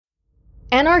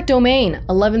Anarch Domain,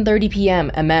 11:30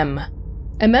 p.m. Emem.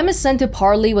 Emem is sent to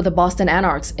parley with the Boston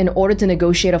Anarchs in order to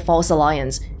negotiate a false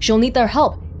alliance. She'll need their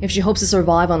help if she hopes to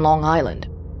survive on Long Island.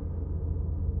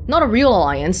 Not a real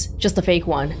alliance, just a fake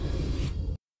one.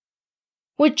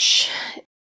 Which,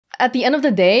 at the end of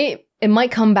the day, it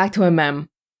might come back to Emem.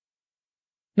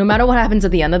 No matter what happens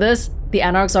at the end of this, the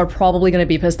Anarchs are probably going to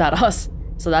be pissed at us,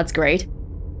 so that's great.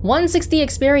 160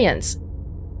 experience.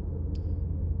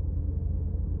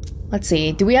 Let's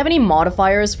see, do we have any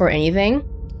modifiers for anything?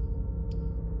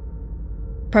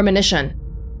 Premonition,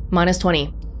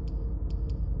 -20.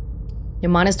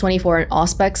 You're -20 for an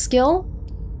Auspex skill?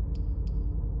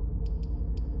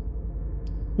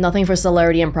 Nothing for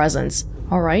celerity and presence.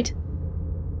 Alright.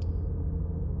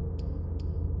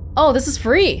 Oh, this is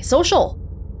free! Social!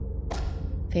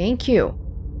 Thank you.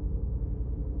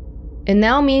 It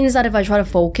now means that if I try to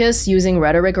focus using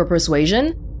rhetoric or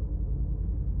persuasion,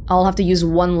 I'll have to use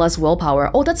 1 less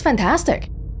willpower. Oh, that's fantastic!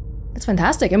 That's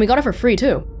fantastic, and we got it for free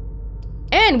too.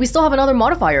 And we still have another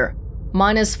modifier.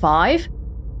 -5?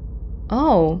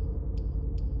 Oh.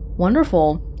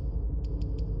 Wonderful.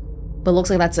 But looks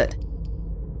like that's it.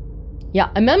 Yeah,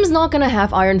 Emem's not gonna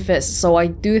have Iron Fist, so I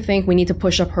do think we need to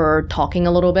push up her talking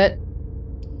a little bit.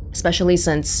 Especially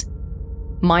since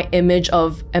my image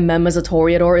of Emem as a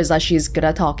Toreador is that she's good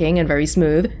at talking and very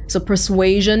smooth, so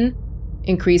persuasion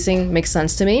increasing makes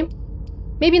sense to me.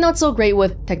 Maybe not so great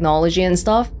with technology and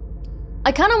stuff.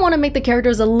 I kind of want to make the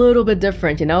characters a little bit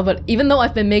different, you know, but even though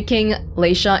I've been making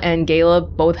Leisha and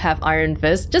Caleb both have Iron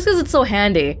Fist, just because it's so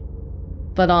handy.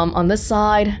 But on this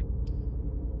side,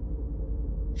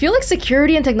 I feel like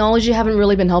security and technology haven't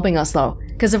really been helping us though,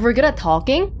 because if we're good at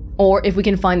talking, or if we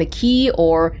can find the key,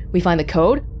 or we find the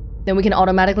code, then we can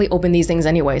automatically open these things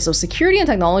anyway. So security and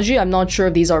technology, I'm not sure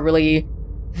if these are really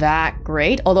that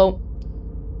great, although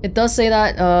it does say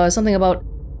that something about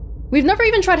we've never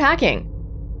even tried hacking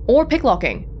or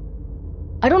picklocking.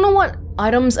 I don't know what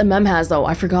items Emem has though,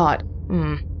 I forgot.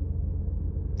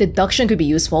 Deduction could be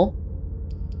useful.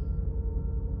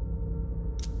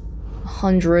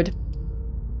 100.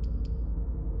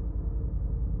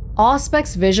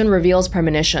 Auspex vision reveals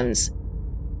premonitions.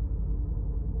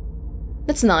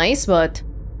 That's nice, but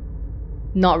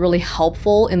not really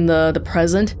helpful in the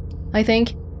present, I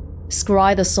think.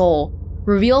 Scry the soul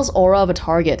reveals aura of a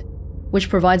target, which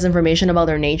provides information about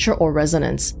their nature or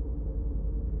resonance.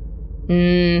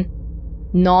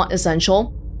 Not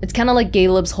essential. It's kind of like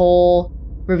Caleb's whole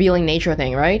revealing nature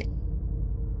thing, right?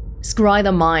 Scry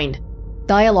the mind.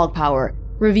 Dialogue power.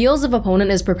 Reveals if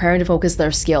opponent is preparing to focus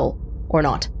their skill, or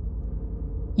not.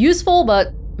 Useful,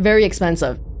 but very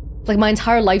expensive. Like my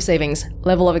entire life savings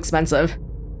level of expensive.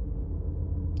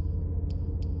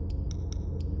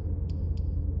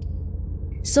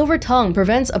 Silver Tongue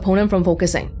prevents opponent from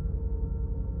focusing.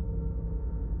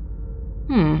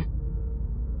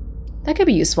 That could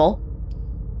be useful.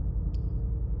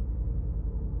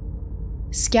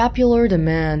 Scapular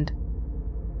Demand.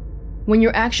 When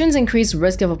your actions increase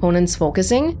risk of opponents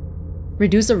focusing,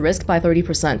 reduce the risk by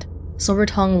 30%. Silver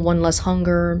Tongue, 1 less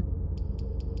hunger.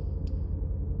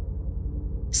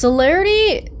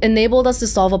 Celerity enabled us to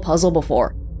solve a puzzle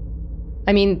before.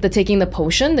 I mean, taking the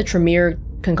potion, the Tremere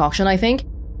concoction, I think.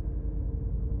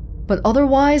 But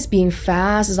otherwise, being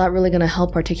fast, is that really gonna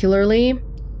help particularly?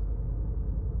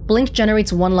 Blink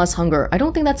generates 1 less hunger. I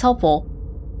don't think that's helpful.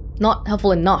 Not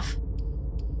helpful enough.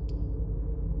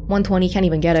 120, can't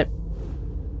even get it.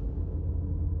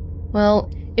 Well,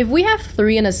 if we have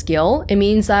 3 in a skill, it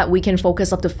means that we can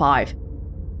focus up to 5.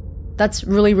 That's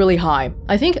really, really high.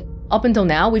 I think up until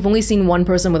now, we've only seen 1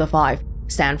 person with a 5.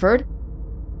 Stanford.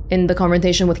 In the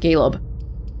confrontation with Caleb.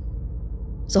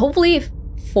 So hopefully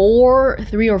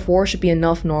 3 or 4 should be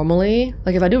enough normally.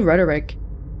 Like if I do rhetoric.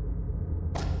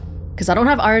 Because I don't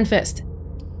have Iron Fist.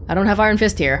 I don't have Iron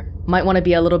Fist here. Might want to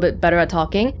be a little bit better at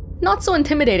talking. Not so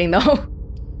intimidating though.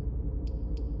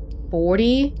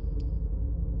 40.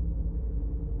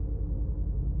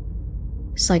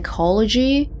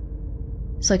 Psychology?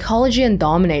 Psychology and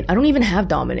Dominate. I don't even have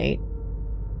Dominate.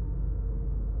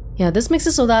 Yeah, this makes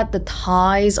it so that the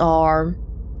ties are...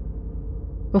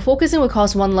 Well, focusing would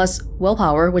cost 1 less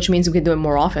willpower, which means we could do it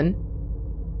more often.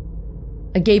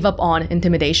 I gave up on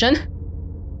intimidation.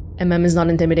 Emem is not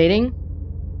intimidating.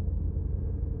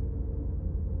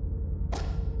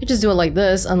 You just do it like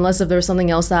this, unless if there's something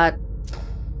else that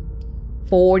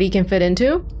 40 can fit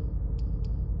into.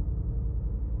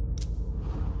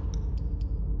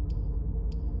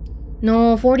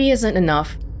 No, 40 isn't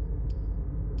enough.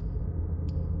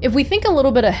 If we think a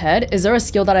little bit ahead, is there a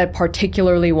skill that I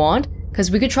particularly want? Because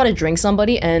we could try to drink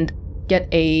somebody and get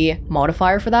a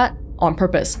modifier for that on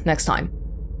purpose next time.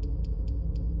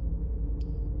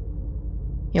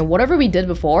 You know, whatever we did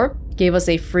before gave us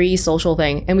a free social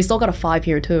thing, and we still got a 5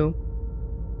 here too.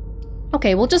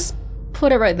 Okay, we'll just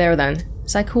put it right there then.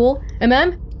 Is that cool?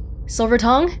 Emem? Silver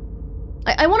Tongue?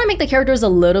 I want to make the characters a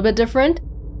little bit different.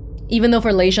 Even though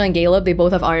for Leisha and Caleb, they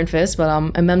both have Iron Fist, but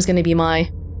Emem's gonna be my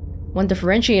one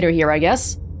differentiator here, I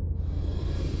guess.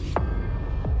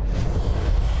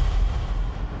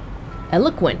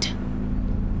 Eloquent.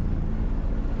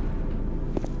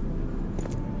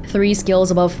 3 skills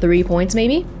above 3 points,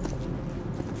 maybe?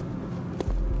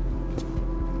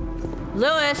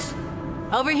 Lewis!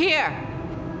 Over here!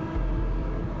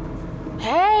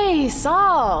 Hey,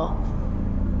 Saul!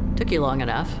 Took you long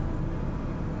enough.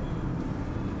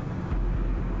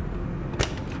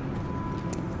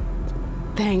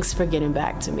 Thanks for getting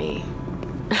back to me.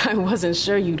 I wasn't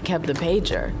sure you'd kept the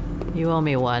pager. You owe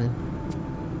me one.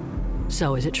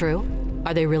 So, is it true?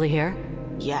 Are they really here?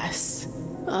 Yes.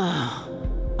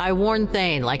 I warned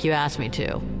Thane like you asked me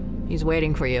to. He's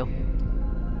waiting for you.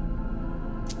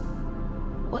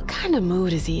 What kind of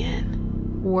mood is he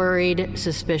in? Worried,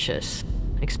 suspicious.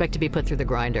 Expect to be put through the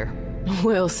grinder.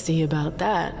 We'll see about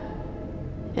that.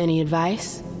 Any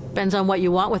advice? Depends on what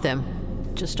you want with him.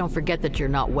 Just don't forget that you're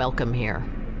not welcome here.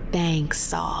 Thanks,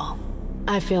 Saul.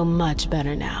 I feel much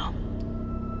better now.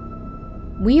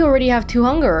 We already have 2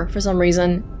 hunger for some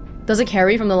reason. Does it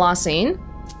carry from the last scene?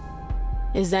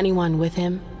 Is anyone with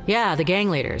him? Yeah, the gang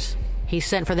leaders. He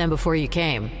sent for them before you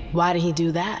came. Why did he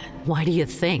do that? Why do you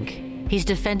think? He's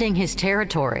defending his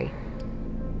territory.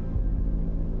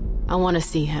 I want to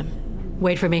see him.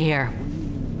 Wait for me here.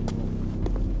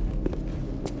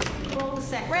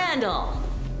 Randall!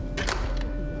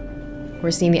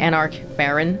 We're seeing the Anarch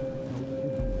Baron.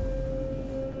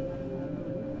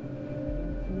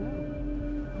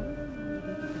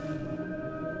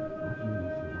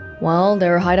 Well,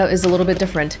 their hideout is a little bit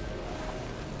different.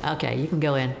 Okay, you can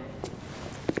go in.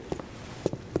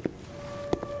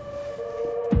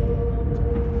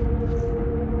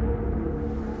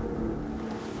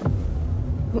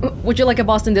 Would you like a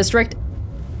Boston district?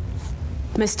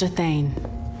 Mr. Thane,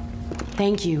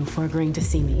 thank you for agreeing to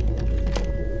see me.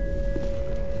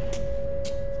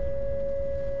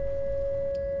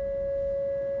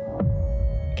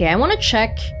 Okay, I want to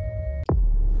check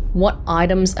what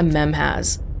items Emem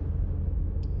has.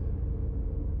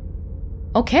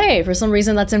 Okay, for some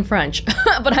reason that's in French.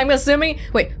 But I'm assuming...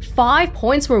 Wait, 5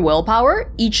 points for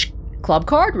willpower? Each club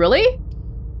card? Really?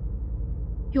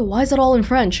 Yo, why is it all in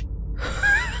French?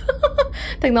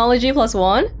 Technology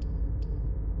 +1?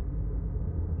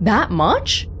 That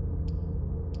much?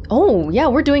 Oh, yeah,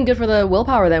 we're doing good for the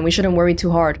willpower then. We shouldn't worry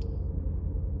too hard.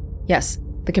 Yes,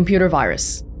 the computer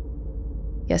virus.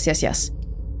 Yes, yes, yes.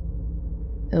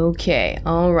 Okay,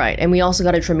 alright. And we also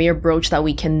got a Tremere brooch that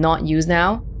we cannot use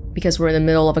now because we're in the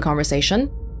middle of a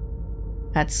conversation.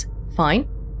 That's fine.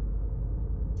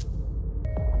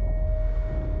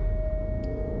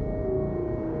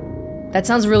 That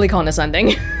sounds really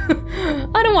condescending.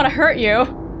 I don't want to hurt you.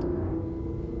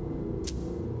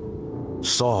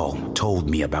 Saul told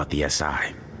me about the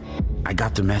SI. I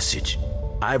got the message.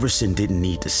 Iverson didn't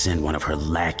need to send one of her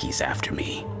lackeys after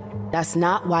me. That's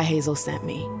not why Hazel sent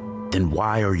me. Then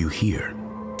why are you here?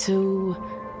 To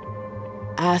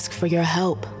ask for your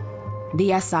help.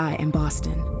 The SI in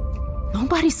Boston.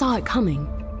 Nobody saw it coming,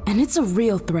 and it's a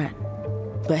real threat.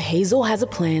 But Hazel has a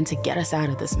plan to get us out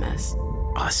of this mess.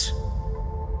 Us?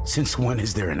 Since when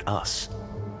is there an us?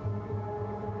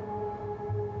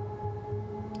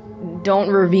 Don't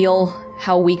reveal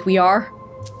how weak we are.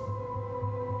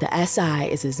 The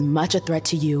SI is as much a threat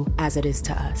to you as it is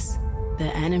to us.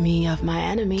 The enemy of my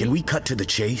enemy. Can we cut to the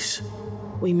chase?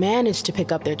 We managed to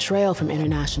pick up their trail from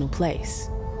International Place.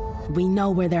 We know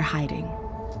where they're hiding.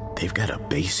 They've got a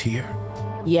base here?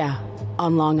 Yeah,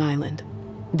 on Long Island.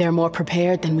 They're more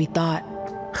prepared than we thought.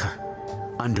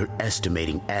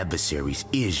 Underestimating adversaries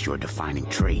is your defining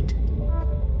trait.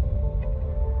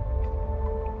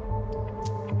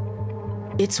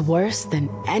 It's worse than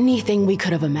anything we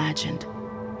could have imagined.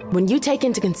 When you take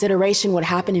into consideration what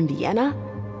happened in Vienna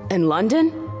and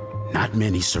London, not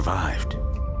many survived.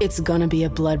 It's gonna be a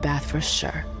bloodbath for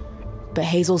sure. But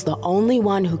Hazel's the only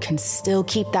one who can still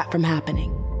keep that from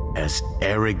happening. As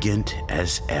arrogant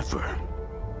as ever.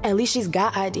 At least she's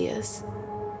got ideas.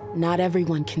 Not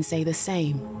everyone can say the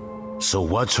same. So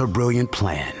what's her brilliant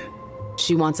plan?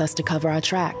 She wants us to cover our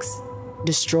tracks.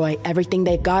 Destroy everything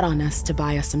they've got on us to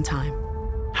buy us some time.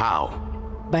 How?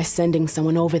 By sending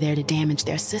someone over there to damage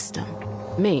their system.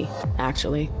 Me,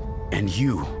 actually. And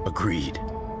you agreed.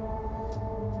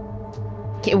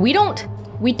 Okay, we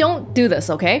don't do this,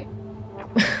 okay?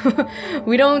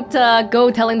 We don't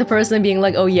go telling the person being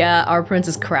like, oh yeah, our prince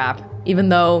is crap. Even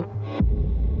though,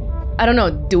 I don't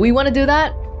know, do we want to do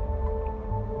that?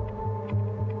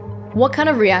 What kind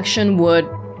of reaction would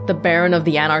the Baron of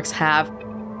the Anarchs have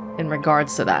in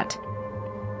regards to that?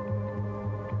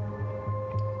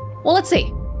 Well, let's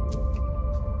see.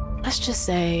 Let's just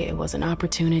say it was an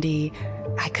opportunity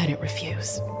I couldn't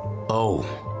refuse. Oh,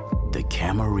 the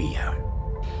Camarilla.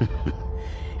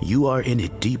 You are in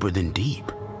it deeper than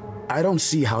deep. I don't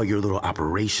see how your little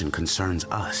operation concerns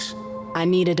us. I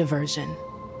need a diversion.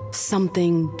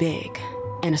 Something big.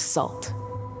 An assault.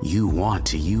 You want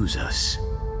to use us.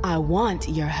 I want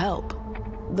your help.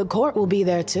 The court will be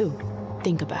there too.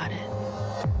 Think about it.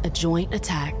 A joint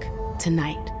attack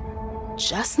tonight.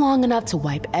 Just long enough to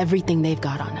wipe everything they've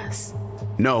got on us.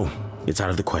 No, it's out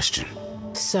of the question.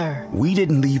 Sir. We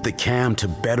didn't leave the Cam to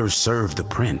better serve the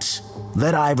prince.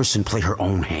 Let Iverson play her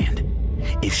own hand.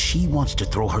 If she wants to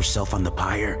throw herself on the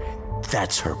pyre,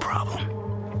 that's her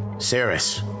problem.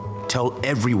 Saris, tell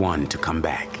everyone to come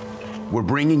back. We're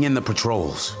bringing in the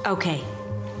patrols. Okay.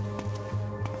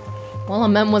 Well,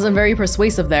 Emem wasn't very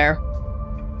persuasive there.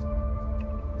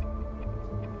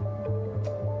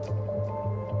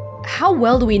 How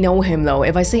well do we know him, though?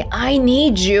 If I say, I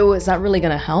need you, is that really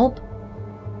gonna help?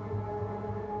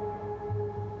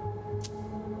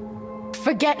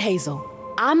 Forget Hazel.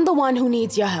 I'm the one who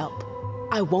needs your help.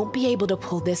 I won't be able to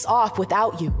pull this off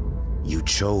without you. You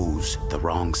chose the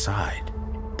wrong side.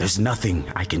 There's nothing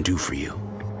I can do for you.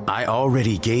 I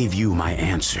already gave you my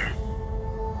answer.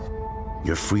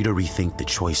 You're free to rethink the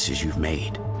choices you've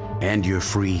made, and you're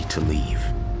free to leave.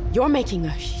 You're making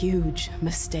a huge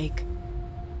mistake.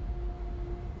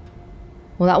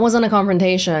 Well, that wasn't a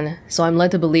confrontation, so I'm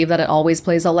led to believe that it always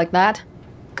plays out like that.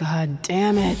 God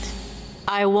damn it.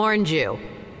 I warned you.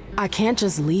 I can't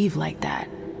just leave like that.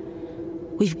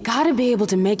 We've got to be able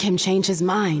to make him change his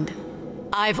mind.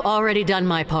 I've already done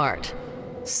my part.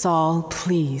 Saul,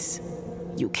 please.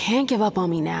 You can't give up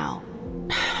on me now.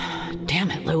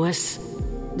 Damn it, Lewis.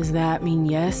 Does that mean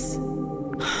yes?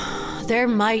 There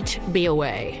might be a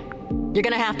way. You're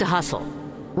gonna have to hustle.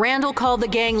 Randall called the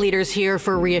gang leaders here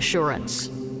for reassurance.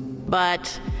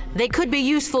 But they could be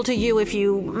useful to you if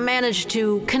you manage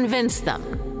to convince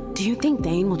them. Do you think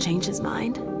Dane will change his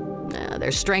mind?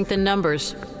 There's strength in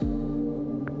numbers.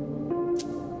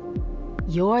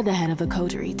 You're the head of the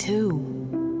coterie,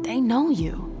 too. They know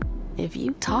you. If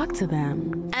you talk to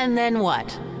them... And then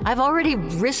what? I've already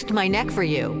risked my neck for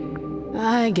you.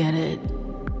 I get it.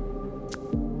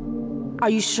 Are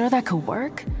you sure that could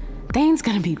work? Dane's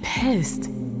gonna be pissed.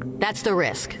 That's the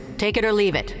risk. Take it or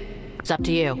leave it. It's up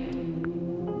to you.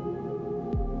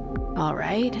 All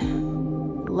right.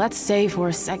 Let's say for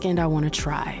a second I want to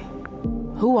try.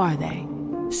 Who are they?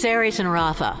 Saris and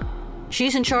Rafa.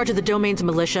 She's in charge of the Domain's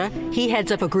militia. He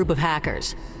heads up a group of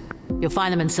hackers. You'll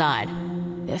find them inside.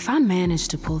 If I manage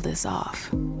to pull this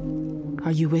off,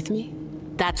 are you with me?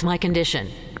 That's my condition.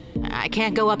 I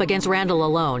can't go up against Randall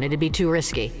alone. It'd be too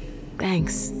risky.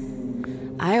 Thanks.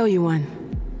 I owe you one.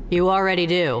 You already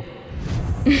do.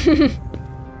 I'm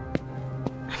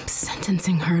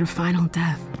sentencing her to final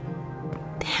death.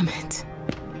 Damn it.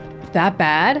 That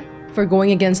bad? For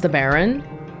going against the Baron?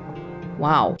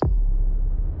 Wow.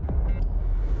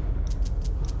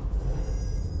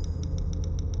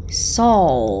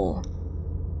 Saul.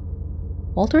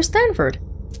 Walter Stanford.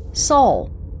 Saul.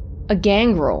 A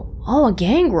gangrel. Oh, a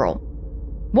gangrel.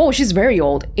 Whoa, she's very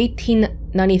old.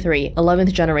 1893,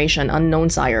 11th generation, unknown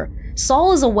sire.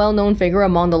 Saul is a well-known figure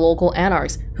among the local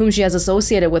Anarchs, whom she has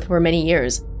associated with for many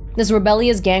years. This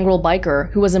rebellious gangrel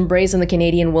biker, who was embraced in the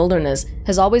Canadian wilderness,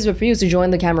 has always refused to join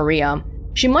the Camarilla.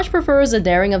 She much prefers the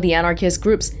daring of the anarchist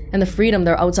groups and the freedom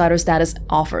their outsider status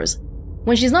offers.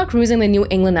 When she's not cruising the New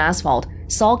England asphalt,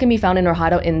 Saul can be found in her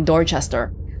hideout in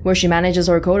Dorchester, where she manages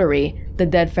her coterie, the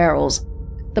Dead Pharaohs.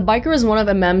 The biker is one of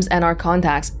Emem's Anarch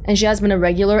contacts, and she has been a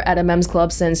regular at Emem's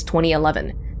club since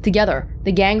 2011. Together,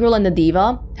 the gangrel and the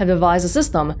diva have devised a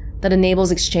system that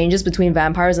enables exchanges between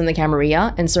vampires in the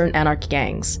Camarilla and certain Anarch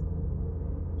gangs.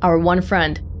 Our one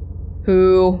friend,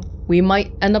 who we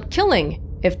might end up killing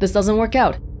if this doesn't work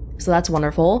out, so that's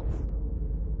wonderful.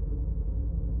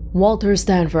 Walter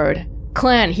Stanford,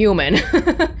 clan human,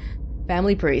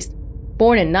 family priest.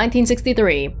 Born in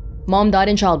 1963, mom died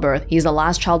in childbirth, he's the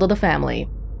last child of the family.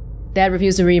 Dad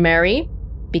refused to remarry,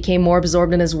 became more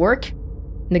absorbed in his work,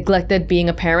 neglected being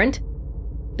a parent.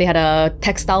 They had a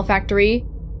textile factory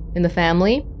in the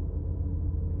family.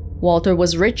 Walter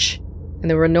was rich, and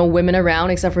there were no women around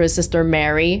except for his sister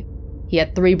Mary. He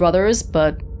had 3 brothers,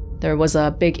 but there was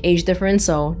a big age difference,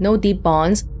 so no deep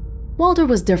bonds. Walter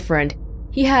was different.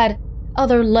 He had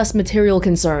other less material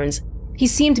concerns. He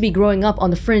seemed to be growing up on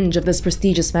the fringe of this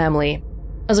prestigious family.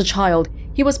 As a child,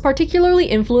 he was particularly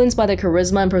influenced by the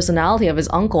charisma and personality of his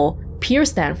uncle, Pierre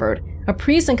Stanford, a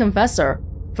priest and confessor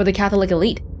for the Catholic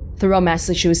elite throughout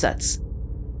Massachusetts,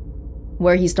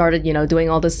 where he started, doing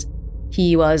all this.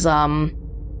 He was,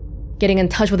 getting in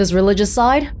touch with his religious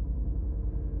side.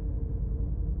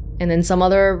 And then some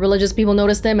other religious people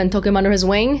noticed him and took him under his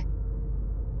wing.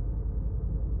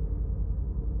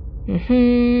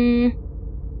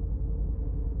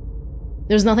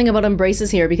 There's nothing about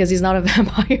embraces here because he's not a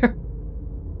vampire.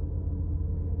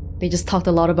 They just talked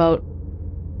a lot about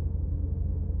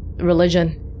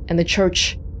religion and the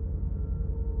church.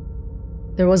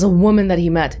 There was a woman that he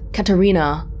met,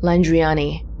 Caterina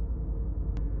Landriani.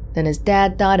 Then his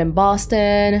dad died in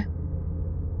Boston.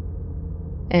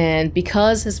 And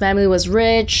because his family was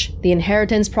rich, the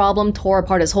inheritance problem tore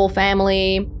apart his whole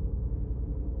family.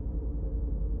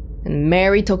 And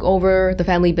Mary took over the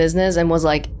family business and was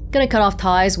like, gonna cut off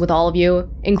ties with all of you,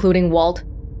 including Walt,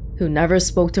 who never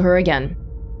spoke to her again.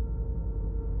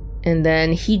 And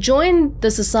then he joined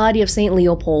the Society of St.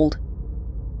 Leopold.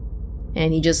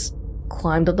 And he just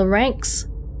climbed up the ranks.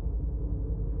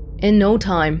 In no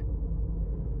time.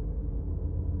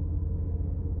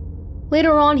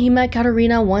 Later on, he met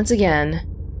Katerina once again,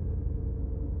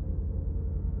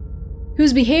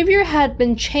 whose behavior had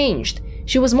been changed.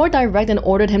 She was more direct and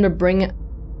ordered him to bring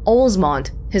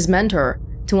Olsmont, his mentor,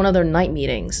 to one of their night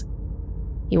meetings.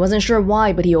 He wasn't sure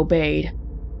why, but he obeyed.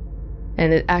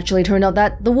 And it actually turned out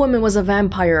that the woman was a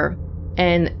vampire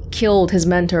and killed his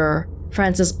mentor,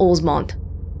 Francis Olsmont,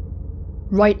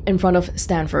 right in front of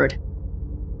Stanford.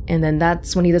 And then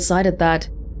that's when he decided that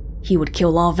he would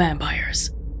kill all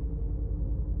vampires.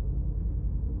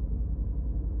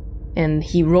 And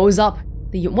he rose up,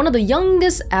 one of the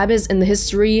youngest abbots in the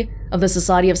history of the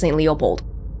Society of St. Leopold.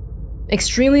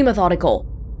 Extremely methodical,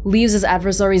 leaves his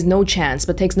adversaries no chance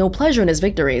but takes no pleasure in his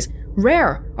victories.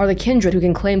 Rare are the kindred who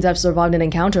can claim to have survived an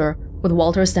encounter with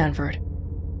Walter Stanford.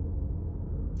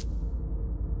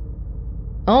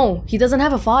 Oh, he doesn't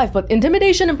have a 5, but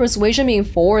intimidation and persuasion being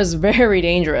 4 is very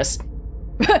dangerous.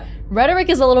 Rhetoric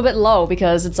is a little bit low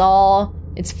because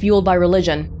it's fueled by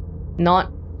religion,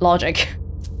 not logic.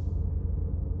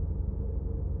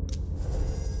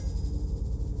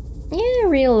 Yeah,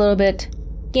 read a little bit.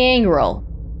 Gangrel.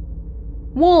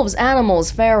 Wolves,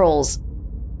 animals, ferals.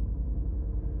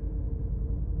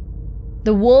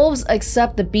 The wolves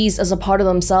accept the beast as a part of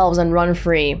themselves and run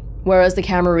free, whereas the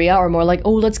Camarilla are more like,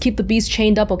 oh, let's keep the beast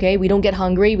chained up, okay? We don't get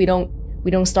hungry, we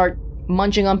don't start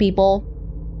munching on people.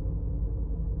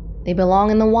 They belong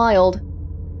in the wild.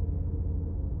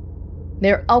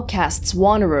 They're outcasts,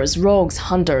 wanderers, rogues,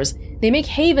 hunters. They make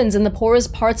havens in the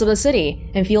poorest parts of the city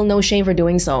and feel no shame for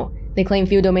doing so. They claim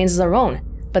few domains as their own,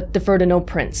 but defer to no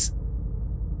prince.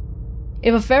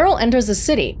 If a feral enters the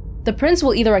city, the prince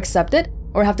will either accept it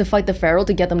or have to fight the feral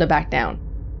to get them to back down.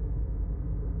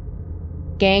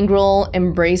 Gangrel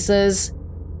embraces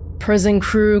prison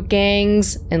crew,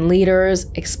 gangs, and leaders,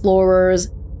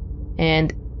 explorers,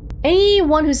 and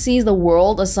anyone who sees the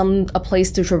world as a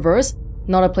place to traverse,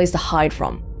 not a place to hide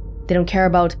from. They don't care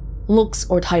about looks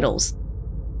or titles.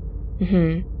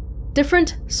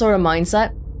 Different sort of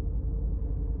mindset.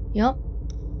 Yup.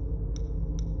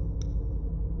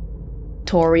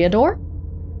 Toreador?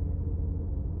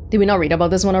 Did we not read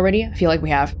about this one already? I feel like we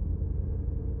have.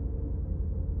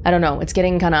 I don't know, it's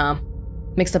getting kinda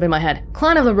mixed up in my head.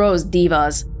 Clan of the Rose,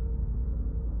 Divas.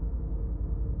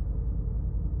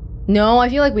 No, I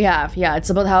feel like we have. Yeah, it's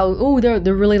about how, ooh, they're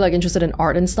really like interested in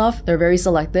art and stuff. They're very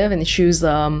selective and they choose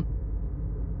a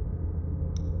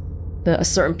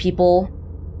certain people.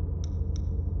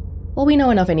 Well, we know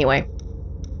enough anyway.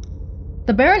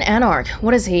 The Baron Anarch,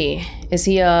 what is he? Is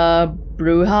he a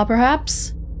Bruja,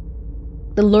 perhaps?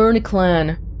 The Learned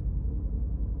Clan.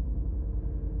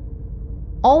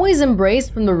 Always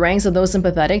embraced from the ranks of those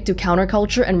sympathetic to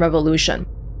counterculture and revolution.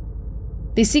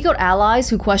 They seek out allies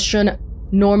who question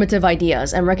normative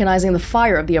ideas and recognizing the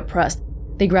fire of the oppressed,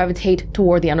 they gravitate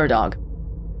toward the underdog.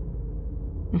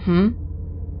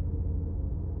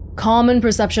 Common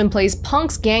perception placed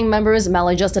punks, gang members,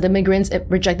 maladjusted immigrants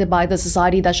rejected by the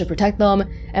society that should protect them,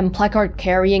 and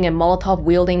placard-carrying and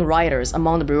Molotov-wielding rioters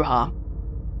among the Bruja.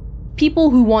 People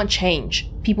who want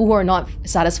change, people who are not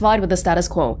satisfied with the status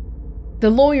quo. The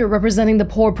lawyer representing the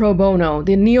poor pro bono,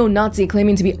 the neo-Nazi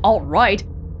claiming to be alt-right,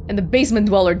 and the basement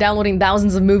dweller downloading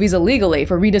thousands of movies illegally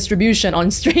for redistribution on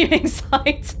streaming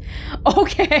sites.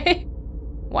 Okay.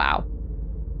 Wow.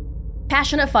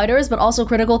 Passionate fighters, but also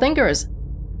critical thinkers.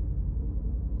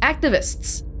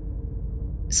 Activists.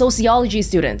 Sociology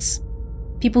students.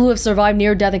 People who have survived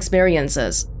near-death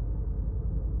experiences.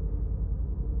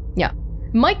 Yeah.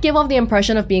 Might give off the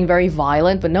impression of being very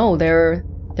violent, but no, they're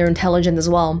intelligent as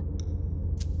well.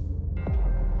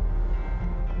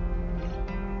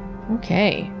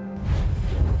 Okay.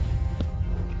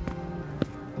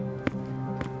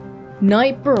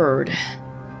 Nightbird.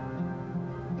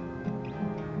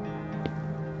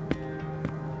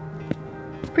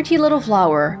 Pretty little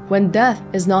flower, when death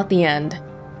is not the end.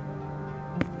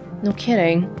 No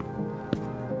kidding.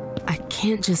 I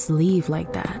can't just leave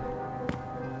like that.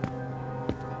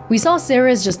 We saw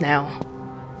Ceres just now.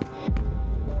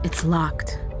 It's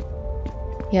locked.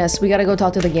 Yes, we gotta go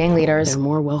talk to the gang leaders. They're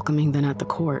more welcoming than at the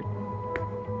court.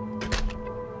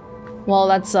 Well,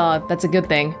 that's a good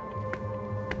thing.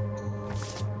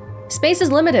 Space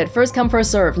is limited. First come,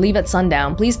 first serve. Leave at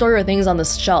sundown. Please store your things on the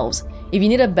shelves. If you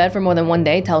need a bed for more than 1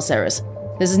 day, tell Ceres.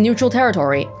 This is neutral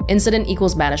territory. Incident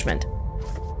equals management.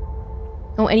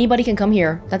 Oh, anybody can come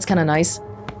here. That's kinda nice.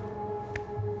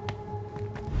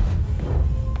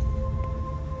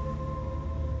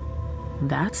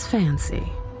 That's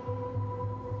fancy.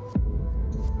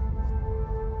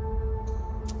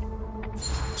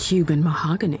 Cuban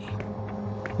mahogany.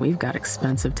 We've got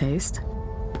expensive taste.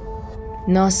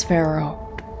 Nosfero.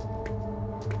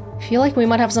 Feel like we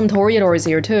might have some Toreadors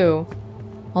here too.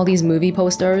 All these movie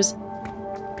posters.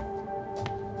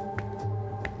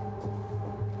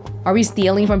 Are we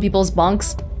stealing from people's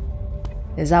bunks?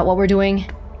 Is that what we're doing?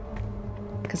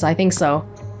 Because I think so.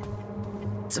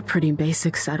 It's a pretty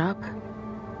basic setup.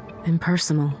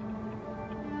 Impersonal.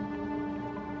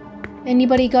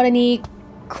 Anybody got any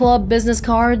club business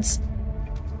cards?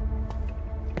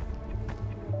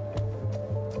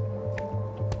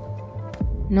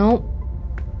 Nope.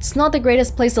 It's not the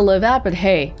greatest place to live at, but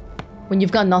hey, when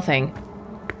you've got nothing,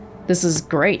 this is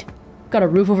great. Got a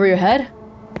roof over your head?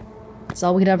 That's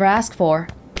all we could ever ask for.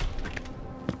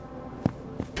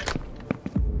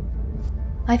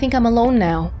 I think I'm alone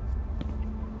now.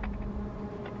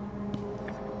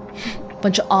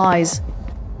 Bunch of eyes.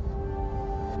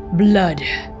 Blood.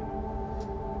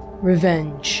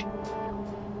 Revenge.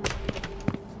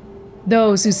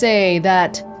 Those who say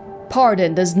that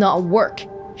pardon does not work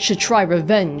should try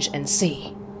revenge and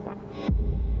see.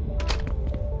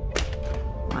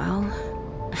 Well,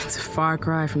 it's a far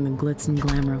cry from the glitz and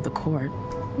glamour of the court.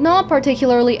 Not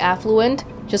particularly affluent,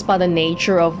 just by the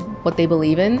nature of what they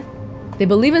believe in. They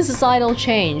believe in societal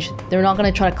change. They're not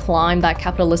gonna try to climb that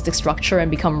capitalistic structure and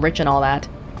become rich and all that.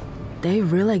 They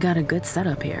really got a good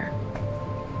setup here.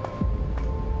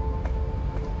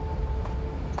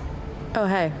 Oh,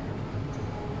 hey.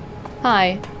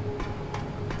 Hi.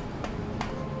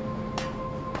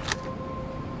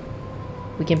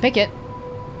 We can pick it.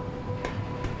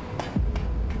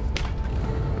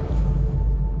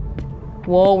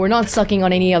 Whoa, we're not sucking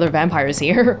on any other vampires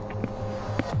here.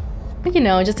 But you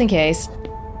know, just in case.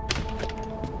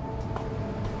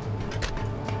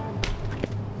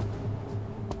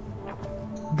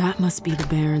 That must be the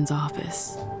Baron's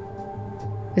office.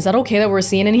 Is that okay that we're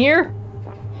seen in here?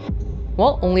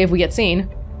 Well, only if we get seen.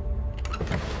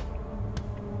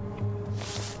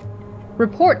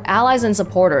 Report allies and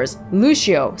supporters.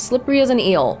 Lucio, slippery as an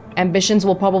eel. Ambitions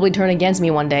will probably turn against me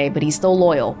one day, but he's still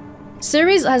loyal.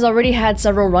 Ceres has already had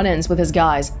several run-ins with his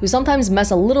guys, who sometimes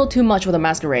mess a little too much with a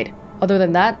masquerade. Other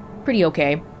than that, pretty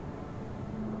okay.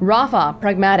 Rafa,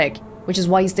 pragmatic, which is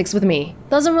why he sticks with me.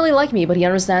 Doesn't really like me, but he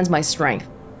understands my strength.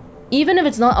 Even if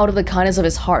it's not out of the kindness of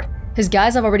his heart, his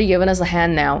guys have already given us a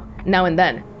hand now and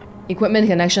then. Equipment,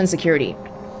 connection, security.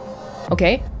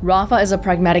 Okay, Rafa is a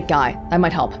pragmatic guy. That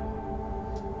might help.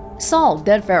 Saul,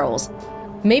 dead ferals.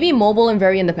 Maybe mobile and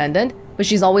very independent, but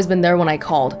she's always been there when I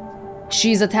called.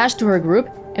 She's attached to her group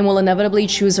and will inevitably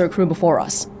choose her crew before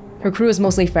us. Her crew is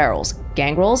mostly ferals,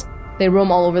 gangrels. They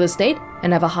roam all over the state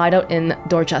and have a hideout in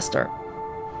Dorchester.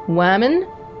 Whammon?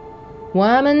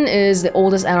 Whammon is the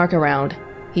oldest Anarch around.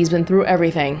 He's been through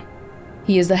everything.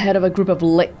 He is the head of a group of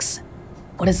licks.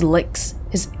 What is licks?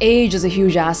 His age is a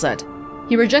huge asset.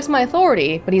 He rejects my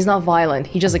authority, but he's not violent.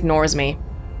 He just ignores me.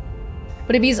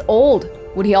 But if he's old,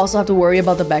 would he also have to worry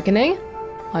about the beckoning?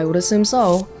 I would assume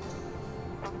so.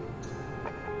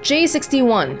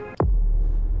 J61.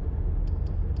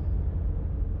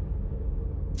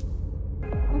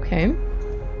 Okay.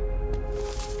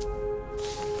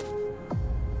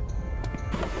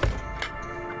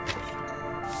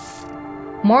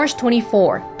 March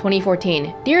 24,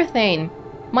 2014. Dear Thane,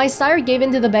 my sire gave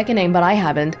in to the beckoning, but I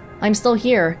haven't. I'm still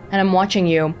here, and I'm watching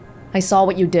you. I saw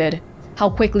what you did. How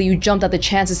quickly you jumped at the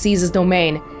chance to seize his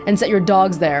domain and set your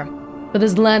dogs there. But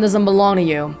this land doesn't belong to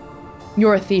you.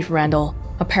 You're a thief, Randall.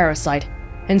 A parasite.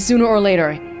 And sooner or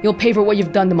later, you'll pay for what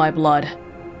you've done to my blood.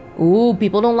 Ooh,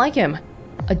 people don't like him.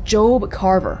 A Job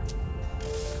Carver.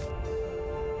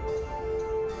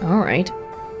 Alright.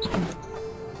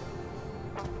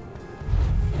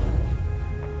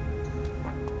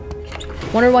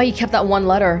 Wonder why he kept that one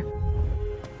letter.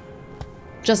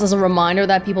 Just as a reminder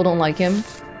that people don't like him.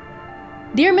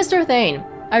 Dear Mr. Thane,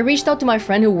 I reached out to my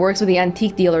friend who works with the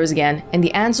antique dealers again, and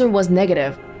the answer was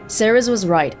negative. Ceres was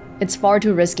right. It's far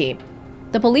too risky.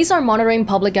 The police are monitoring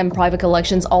public and private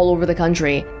collections all over the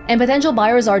country, and potential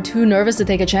buyers are too nervous to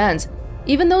take a chance.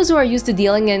 Even those who are used to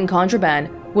dealing in contraband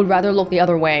would rather look the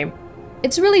other way.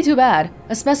 It's really too bad.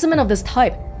 A specimen of this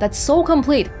type, that's so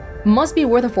complete, must be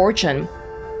worth a fortune.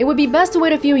 It would be best to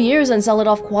wait a few years and sell it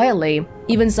off quietly,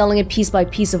 even selling it piece by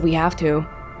piece if we have to.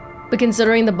 But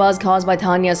considering the buzz caused by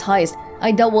Tanya's heist,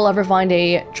 I doubt we'll ever find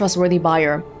a trustworthy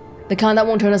buyer. The kind that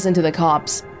won't turn us into the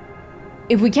cops.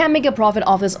 If we can't make a profit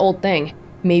off this old thing,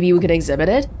 maybe we could exhibit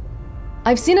it?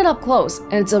 I've seen it up close,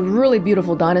 and it's a really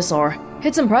beautiful dinosaur.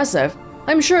 It's impressive.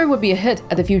 I'm sure it would be a hit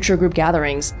at the future group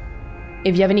gatherings.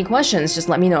 If you have any questions, just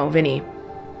let me know, Vinny.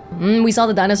 We saw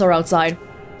the dinosaur outside.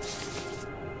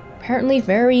 Apparently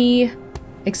very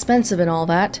expensive and all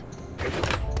that.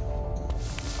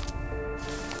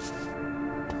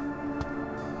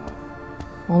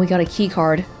 Well, we got a key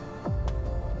card.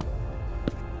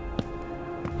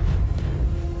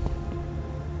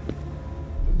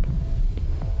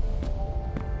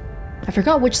 I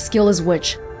forgot which skill is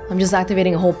which. I'm just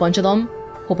activating a whole bunch of them,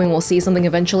 hoping we'll see something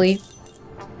eventually.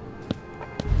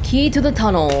 Key to the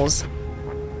tunnels.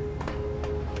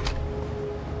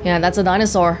 Yeah, that's a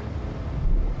dinosaur.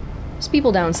 There's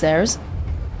people downstairs.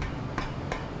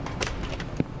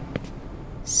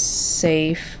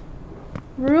 Safe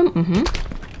room?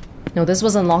 No, this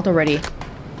was unlocked already.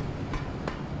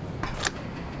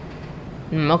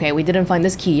 Okay, we didn't find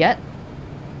this key yet.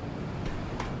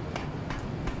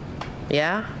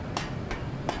 Yeah?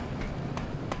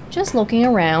 Just looking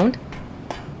around.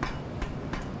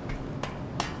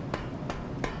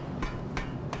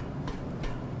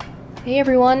 Hey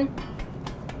everyone.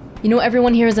 You know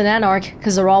everyone here is an Anarch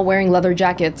because they're all wearing leather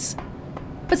jackets.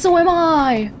 But so am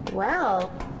I!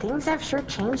 Well, things have sure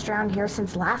changed around here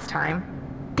since last time.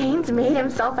 Dane's made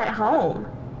himself at home.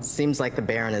 Seems like the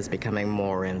Baron is becoming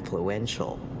more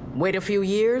influential. Wait a few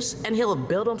years, and he'll have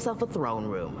built himself a throne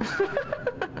room.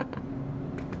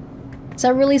 Is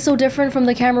that really so different from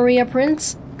the Camarilla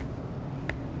Prince?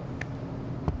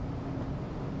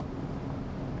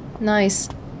 Nice.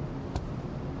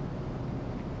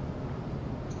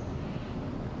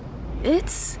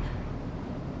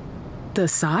 The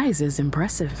size is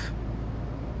impressive.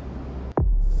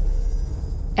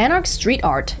 Anarch street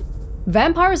art.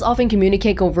 Vampires often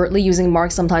communicate covertly using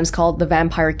marks sometimes called the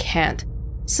vampire cant.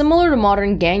 Similar to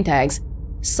modern gang tags,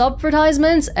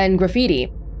 subvertisements, and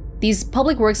graffiti. These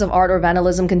public works of art or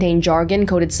vandalism contain jargon,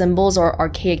 coded symbols, or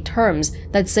archaic terms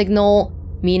that signal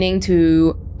meaning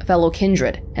to fellow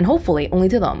kindred, and hopefully only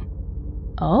to them.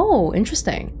 Oh,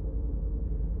 interesting.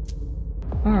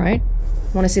 Alright.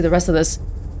 I want to see the rest of this.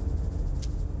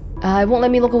 It won't let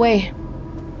me look away.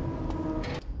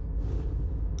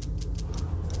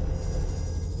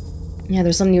 Yeah,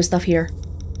 there's some new stuff here.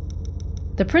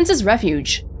 The Prince's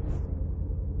Refuge.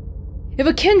 If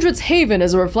a kindred's haven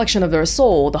is a reflection of their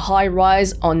soul, the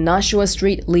high-rise on Nashua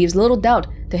Street leaves little doubt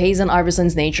to Hayes and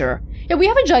Iverson's nature. Yet we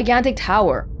have a gigantic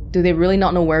tower. Do they really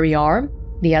not know where we are?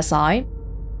 The SI?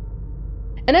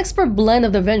 An expert blend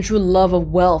of the Ventru love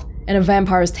of wealth and a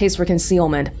vampire's taste for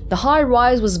concealment, the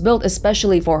high-rise was built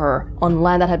especially for her, on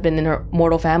land that had been in her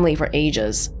mortal family for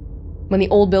ages. When the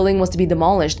old building was to be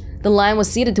demolished, the land was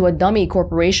ceded to a dummy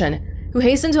corporation, who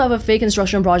hastened to have a fake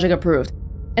construction project approved.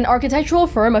 An architectural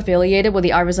firm affiliated with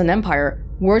the Iverson Empire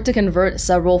worked to convert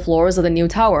several floors of the new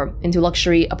tower into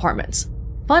luxury apartments.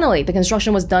 Finally, the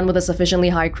construction was done with a sufficiently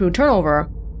high crew turnover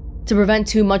to prevent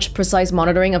too much precise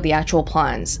monitoring of the actual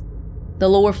plans. The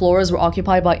lower floors were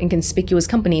occupied by inconspicuous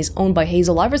companies owned by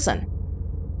Hazel Iverson,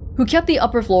 who kept the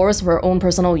upper floors for her own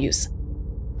personal use.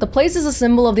 The place is a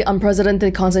symbol of the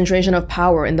unprecedented concentration of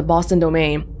power in the Boston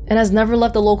domain, and has never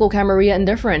left the local Camarilla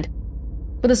indifferent.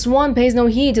 But the Swan pays no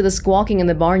heed to the squawking in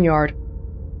the barnyard.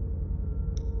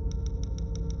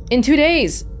 In 2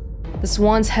 days, the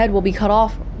Swan's head will be cut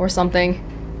off, or something.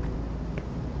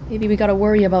 Maybe we gotta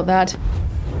worry about that.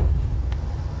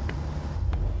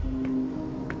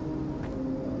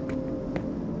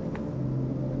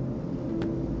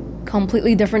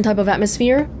 Completely different type of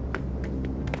atmosphere.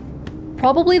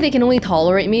 Probably they can only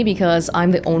tolerate me because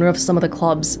I'm the owner of some of the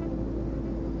clubs.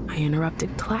 I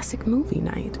interrupted classic movie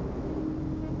night.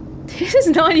 This is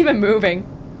not even moving.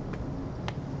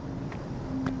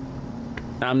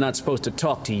 I'm not supposed to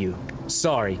talk to you.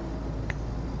 Sorry.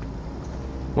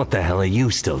 What the hell are you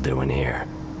still doing here?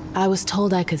 I was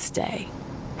told I could stay.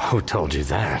 Who told you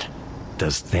that?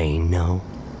 Does Thane know?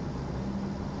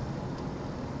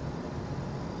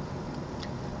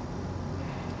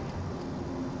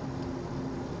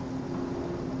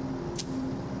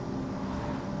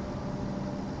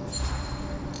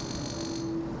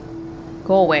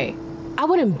 Go away. I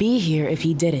wouldn't be here if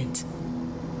he didn't.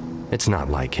 It's not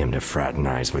like him to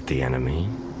fraternize with the enemy.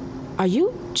 Are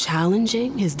you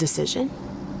challenging his decision?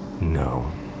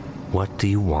 No. What do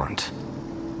you want?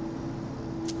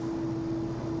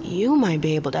 You might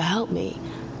be able to help me.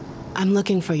 I'm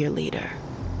looking for your leader.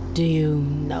 Do you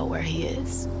know where he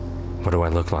is? What do I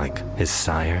look like? His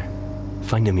sire?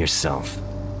 Find him yourself.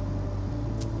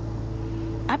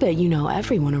 I bet you know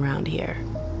everyone around here.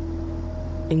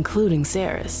 Including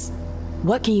Ceres.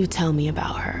 What can you tell me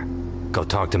about her? Go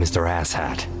talk to Mr.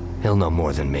 Asshat. He'll know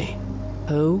more than me.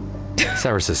 Who?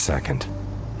 Ceres' second.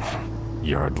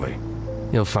 Yardley.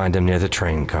 You'll find him near the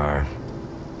train car.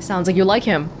 Sounds like you like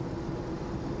him.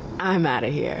 I'm out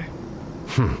of here.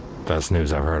 Best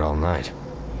news I've heard all night.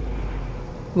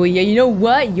 Well, yeah, you know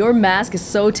what? Your mask is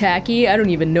so tacky, I don't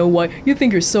even know why. You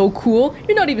think you're so cool?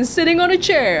 You're not even sitting on a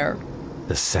chair.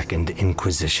 The Second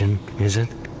Inquisition, is it?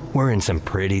 We're in some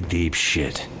pretty deep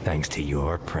shit, thanks to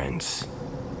your prince.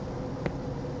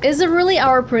 Is it really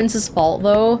our prince's fault,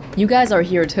 though? You guys are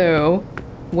here, too.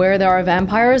 Where there are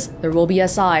vampires, there will be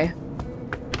SI.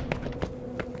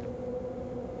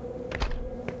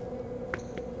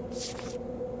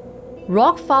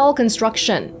 Rockfall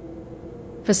construction.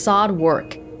 Facade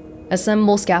work.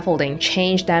 Assemble scaffolding,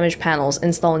 change damaged panels,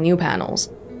 install new panels.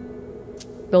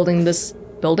 Building this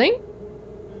building?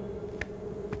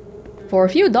 For a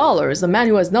few dollars, the man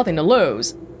who has nothing to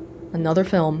lose. Another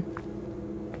film.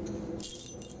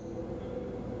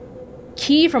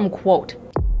 Key from quote.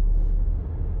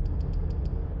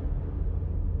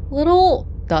 Little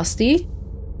dusty.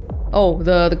 Oh,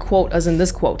 the quote as in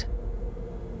this quote.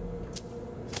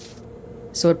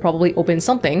 So it probably opened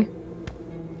something.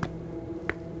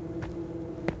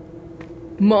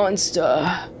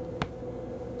 Monster.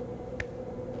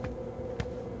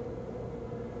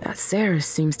 That Ceres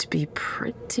seems to be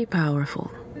pretty powerful.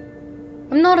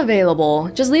 I'm not available.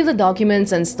 Just leave the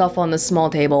documents and stuff on the small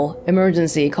table.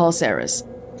 Emergency, call Ceres.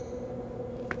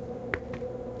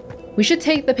 We should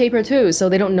take the paper too, so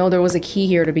they don't know there was a key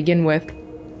here to begin with.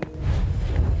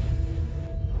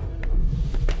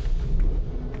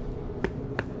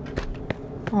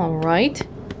 Alright.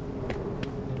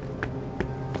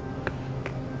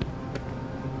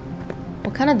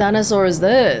 What kind of dinosaur is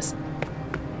this?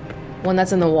 One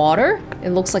that's in the water?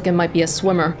 It looks like it might be a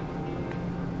swimmer.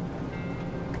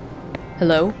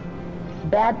 Hello?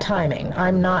 Bad timing.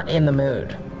 I'm not in the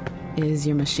mood. Is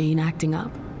your machine acting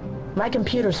up? My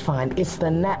computer's fine. It's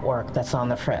the network that's on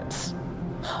the fritz.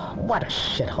 What a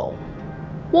shithole.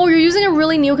 Whoa, you're using a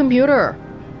really new computer.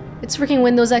 It's freaking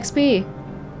Windows XP.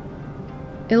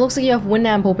 It looks like you have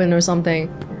Winamp open or something.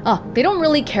 Ah, they don't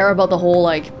really care about the whole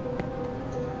like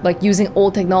using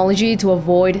old technology to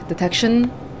avoid detection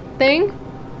thing.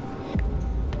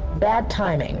 Bad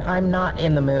timing. I'm not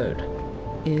in the mood.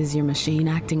 Is your machine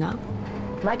acting up?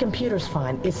 My computer's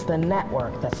fine. It's the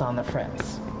network that's on the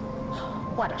fritz.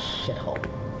 What a shithole.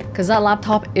 Because that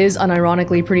laptop is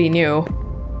unironically pretty new.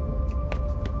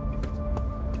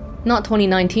 Not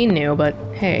 2019 new, but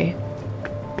hey.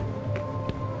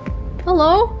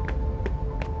 Hello?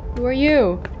 Who are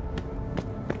you?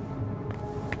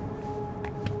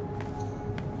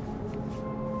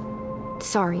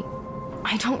 Sorry,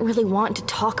 I don't really want to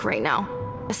talk right now.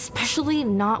 Especially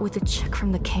not with a chick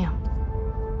from the camp.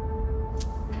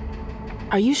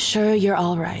 Are you sure you're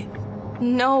alright?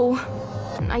 No,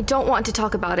 I don't want to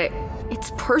talk about it.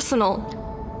 It's personal.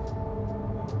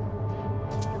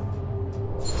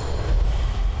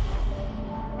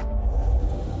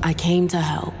 I came to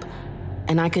help,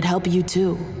 and I could help you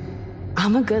too.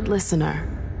 I'm a good listener.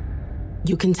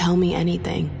 You can tell me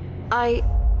anything.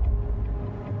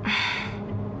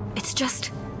 It's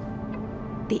just...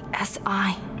 the SI.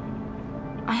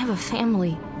 I have a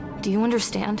family. Do you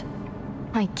understand?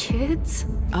 My kids?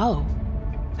 Oh.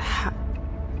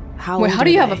 How Wait, old how do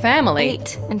you are have a they? family?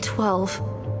 8 and 12.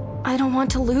 I don't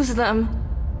want to lose them.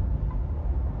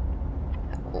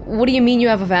 What do you mean you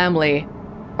have a family?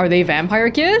 Are they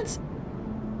vampire kids?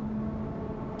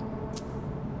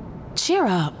 Cheer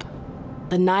up.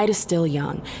 The night is still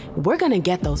young. We're gonna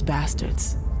get those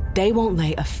bastards. They won't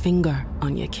lay a finger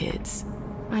on your kids.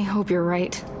 I hope you're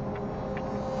right.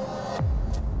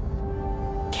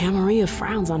 Camarilla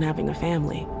frowns on having a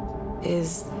family.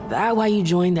 Is that why you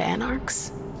joined the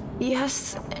Anarchs?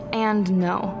 Yes and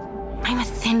no. I'm a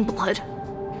thin blood.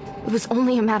 It was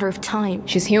only a matter of time.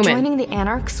 She's human. Joining the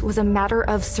Anarchs was a matter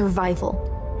of survival.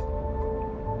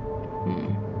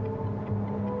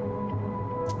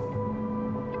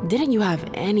 Didn't you have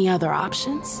any other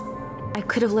options? I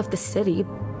could have left the city,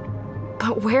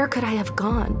 but where could I have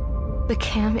gone? The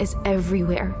cam is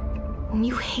everywhere. And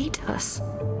you hate us.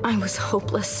 I was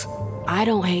hopeless. I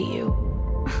don't hate you.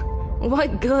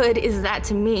 What good is that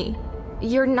to me?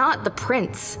 You're not the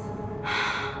prince.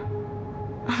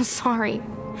 I'm sorry,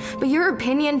 but your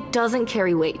opinion doesn't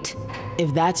carry weight.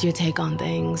 If that's your take on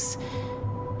things,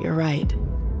 you're right.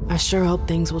 I sure hope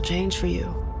things will change for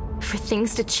you. For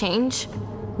things to change,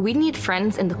 we need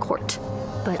friends in the court.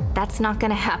 But that's not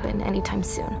gonna happen anytime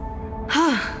soon.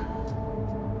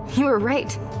 You were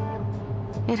right.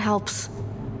 It helps.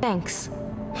 Thanks.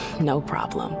 No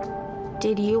problem.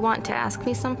 Did you want to ask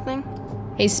me something?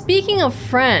 Hey, speaking of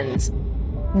friends,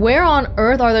 where on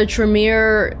earth are the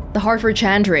Tremere, the Hartford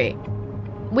Chantry?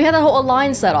 We had that whole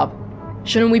alliance set up.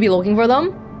 Shouldn't we be looking for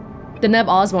them? The Neb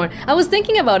Osborne. I was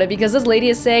thinking about it because this lady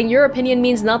is saying, your opinion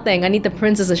means nothing, I need the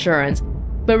prince's assurance.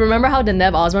 But remember how the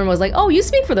Neb Osborne was like, oh, you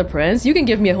speak for the prince, you can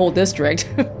give me a whole district.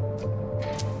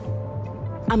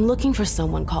 I'm looking for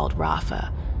someone called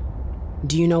Rafa.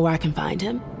 Do you know where I can find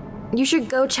him? You should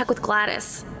go check with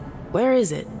Gladys. Where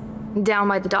is it? Down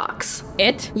by the docks.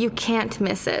 It? You can't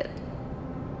miss it.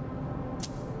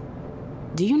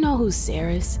 Do you know who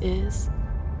Ceres is?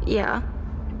 Yeah.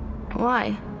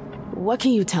 Why? What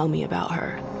can you tell me about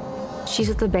her?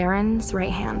 She's the Baron's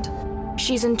right hand.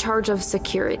 She's in charge of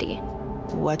security.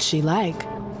 What's she like?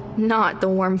 Not the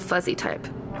warm, fuzzy type.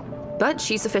 But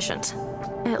she's efficient.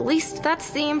 At least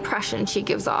that's the impression she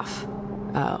gives off.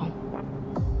 Oh.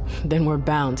 Then we're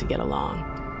bound to get along.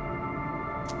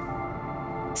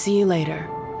 See you later.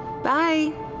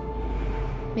 Bye.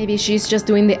 Maybe she's just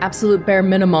doing the absolute bare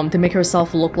minimum to make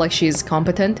herself look like she's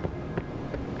competent.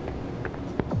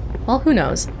 Well, who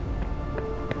knows?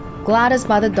 Gladys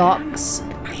by the docks.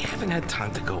 I haven't had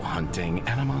time to go hunting,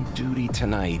 and I'm on duty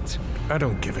tonight. I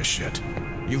don't give a shit.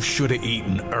 You should have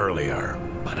eaten earlier.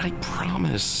 But I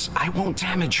promise I won't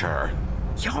damage her.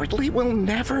 Yardley will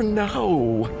never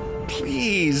know.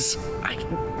 Please, I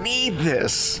need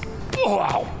this.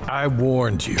 Wow. I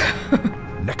warned you.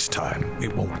 Next time,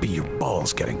 it won't be your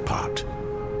balls getting popped.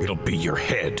 It'll be your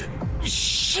head.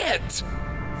 Shit!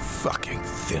 Fucking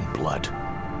thin blood.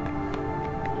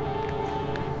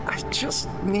 I just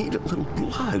need a little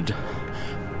blood.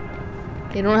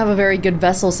 They don't have a very good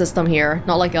vessel system here.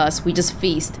 Not like us, we just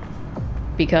feast.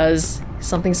 Because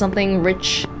something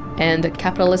rich and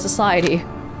capitalist society.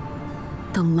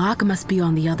 The lock must be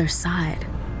on the other side.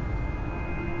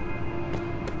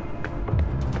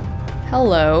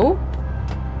 Hello?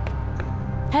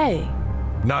 Hey.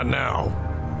 Not now.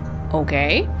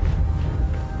 Okay.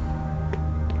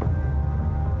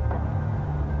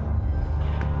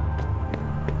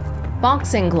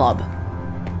 Boxing club.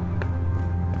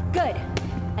 Good.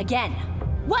 Again.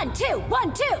 1, 2,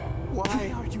 1, 2.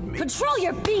 Why are you making... Control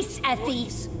your beasts, Effie.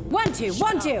 1, 2,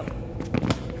 1, 2.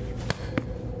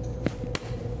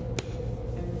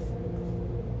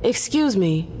 Excuse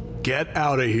me. Get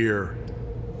out of here.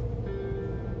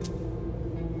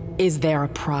 Is there a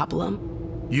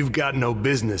problem? You've got no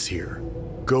business here.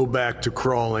 Go back to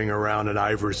crawling around at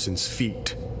Iverson's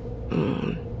feet.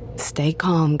 Stay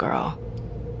calm, girl.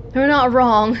 They're not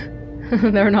wrong.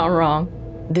 They're not wrong.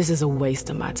 This is a waste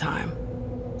of my time.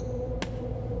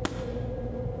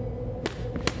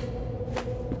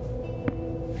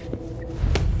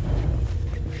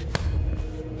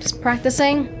 Just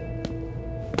practicing.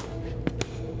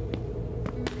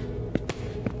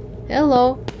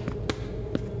 Hello.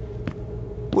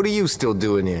 What are you still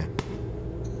doing here?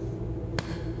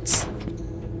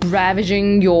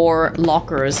 Ravaging your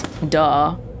lockers.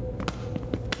 Duh.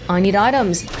 I need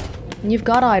items. You've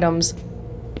got items.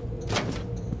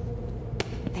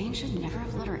 They should never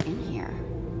have let her in here.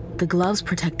 The gloves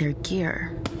protect their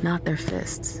gear, not their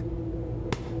fists.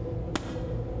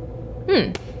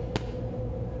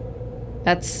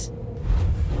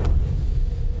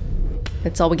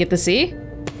 That's all we get to see?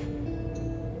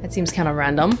 That seems kind of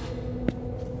random.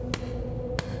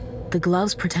 The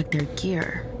gloves protect their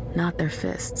gear, not their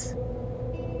fists.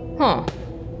 Huh.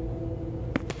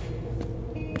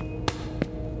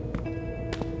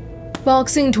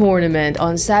 Boxing tournament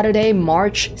on Saturday,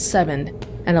 March 7th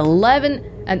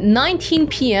at 19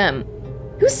 p.m.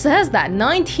 Who says that?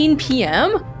 19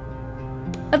 p.m.?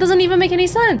 That doesn't even make any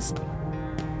sense.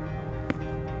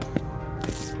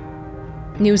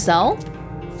 New Cell?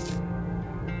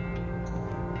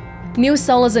 New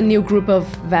Cell is a new group of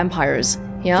vampires,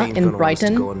 yeah, in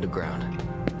Brighton. Go underground.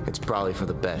 It's probably for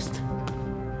the best.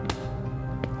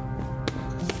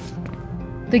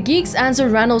 The geeks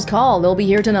answered Randall's call. They'll be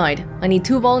here tonight. I need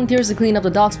 2 volunteers to clean up the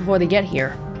docks before they get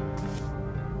here.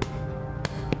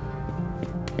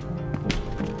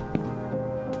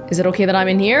 Is it okay that I'm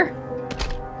in here?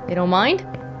 They don't mind?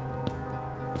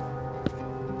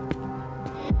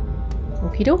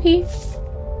 Okie dokie.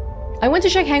 I went to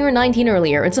check Hangar 19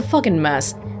 earlier. It's a fucking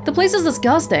mess. The place is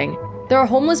disgusting. There are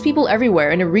homeless people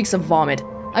everywhere and it reeks of vomit.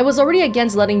 I was already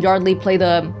against letting Yardley play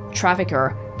the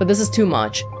trafficker, but this is too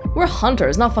much. We're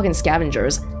hunters, not fucking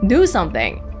scavengers. Do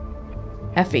something.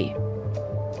 Effie.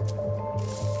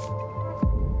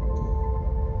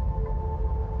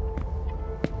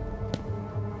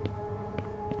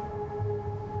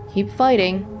 Keep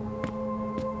fighting.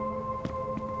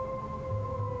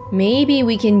 Maybe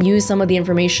we can use some of the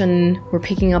information we're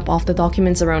picking up off the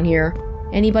documents around here.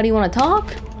 Anybody want to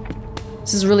talk?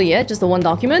 This is really it? Just the one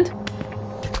document?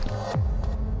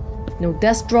 No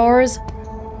desk drawers?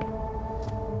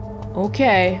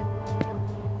 Okay.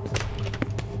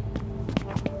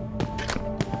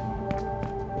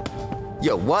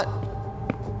 Yo, what?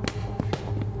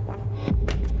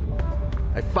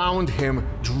 I found him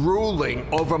drooling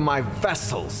over my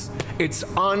vessels. It's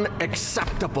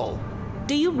unacceptable.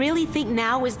 Do you really think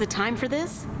now is the time for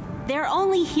this? They're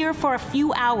only here for a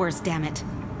few hours, damn it.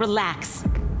 Relax.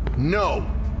 No.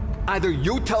 Either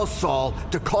you tell Saul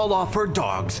to call off her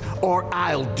dogs, or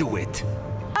I'll do it.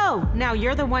 Oh, now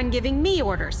you're the one giving me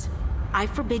orders. I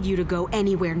forbid you to go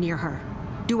anywhere near her.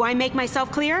 Do I make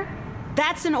myself clear?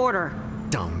 That's an order.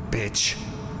 Dumb bitch.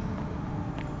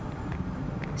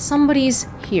 Somebody's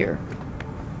here.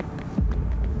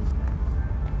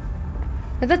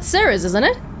 That's Sarah's, isn't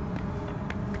it?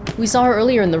 We saw her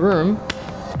earlier in the room.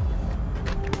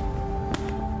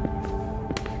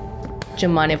 Do you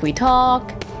mind if we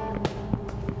talk?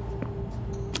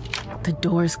 The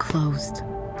door's closed.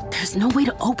 There's no way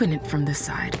to open it from this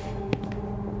side.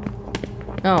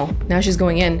 Oh, now she's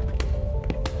going in.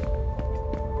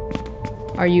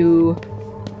 Are you...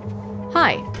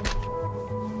 Hi.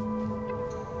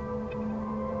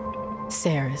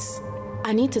 Saris,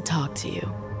 I need to talk to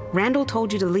you. Randall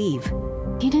told you to leave.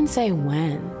 He didn't say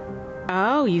when.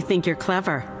 Oh, you think you're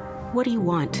clever. What do you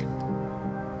want?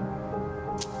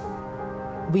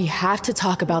 We have to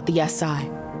talk about the SI.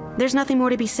 There's nothing more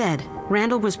to be said.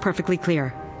 Randall was perfectly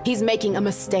clear. He's making a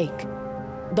mistake.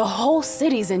 The whole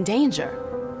city's in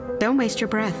danger. Don't waste your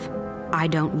breath. I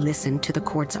don't listen to the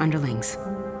court's underlings.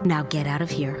 Now get out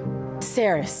of here.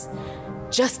 Saris,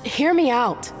 just hear me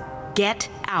out. Get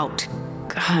out.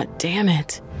 God damn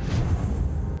it.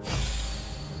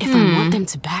 If I want them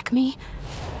to back me,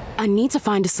 I need to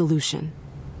find a solution.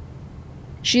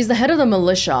 She's the head of the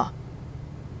militia.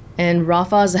 And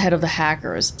Rafa is the head of the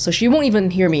hackers, so she won't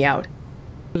even hear me out.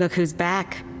 Look who's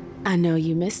back. I know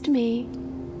you missed me.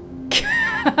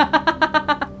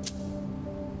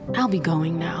 I'll be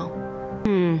going now.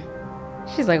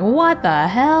 She's like, what the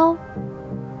hell?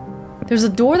 There's a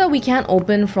door that we can't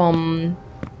open from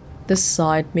this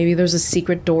side. Maybe there's a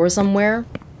secret door somewhere.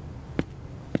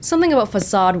 Something about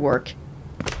facade work.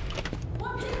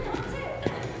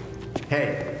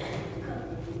 Hey.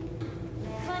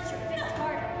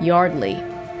 Yardley.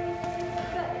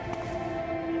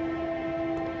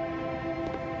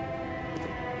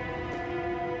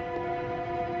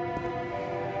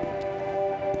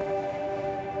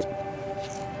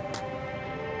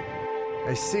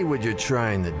 I see what you're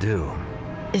trying to do.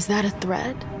 Is that a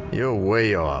threat? You're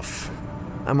way off.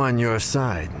 I'm on your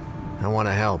side. I want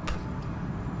to help.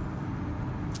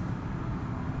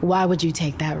 Why would you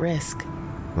take that risk?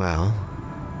 Well,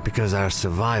 because our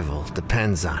survival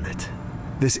depends on it.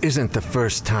 This isn't the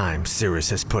first time Cirrus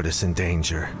has put us in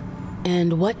danger.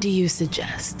 And what do you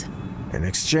suggest? An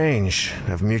exchange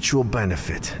of mutual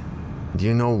benefit. Do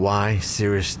you know why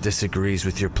Cirrus disagrees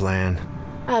with your plan?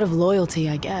 Out of loyalty,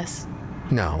 I guess.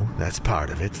 No, that's part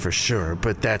of it, for sure,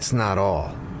 but that's not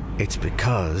all. It's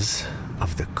because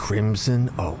of the Crimson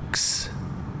Oaks.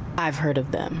 I've heard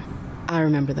of them. I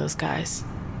remember those guys.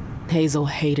 Hazel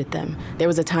hated them. There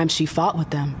was a time she fought with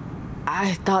them.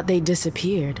 I thought they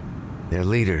disappeared. Their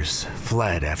leaders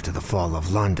fled after the fall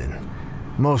of London.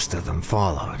 Most of them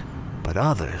followed, but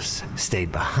others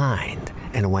stayed behind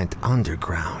and went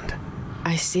underground.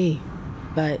 I see.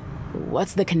 But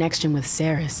what's the connection with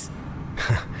Saris?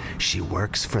 She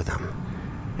works for them,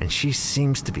 and she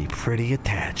seems to be pretty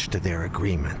attached to their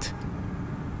agreement.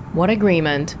 What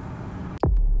agreement?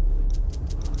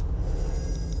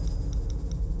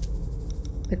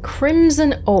 The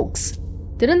Crimson Oaks.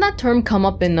 Didn't that term come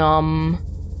up in,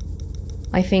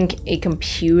 I think a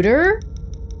computer?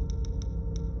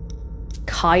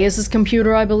 Caius's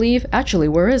computer, I believe. Actually,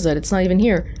 where is it? It's not even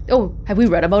here. Oh, have we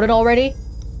read about it already?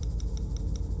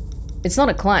 It's not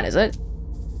a clan, is it?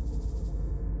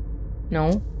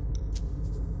 No.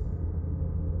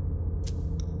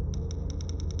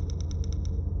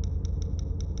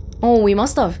 Oh, we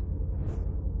must have.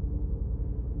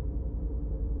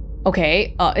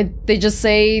 Okay, they just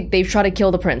say they've tried to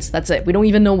kill the prince. That's it. We don't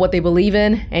even know what they believe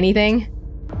in, anything.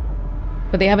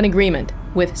 But they have an agreement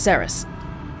with Ceres.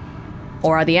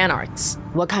 Or are the Anarchs?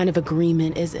 What kind of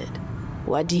agreement is it?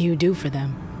 What do you do for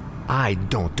them? I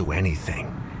don't do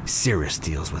anything. Ceres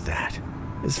deals with that.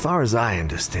 As far as I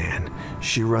understand,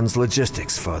 she runs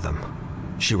logistics for them.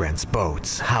 She rents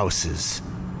boats, houses.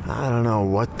 I don't know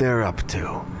what they're up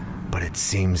to, but it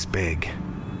seems big.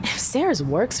 If Ceres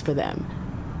works for them,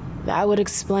 that would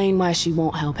explain why she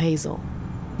won't help Hazel.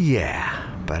 Yeah,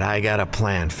 but I got a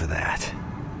plan for that.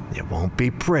 It won't be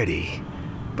pretty,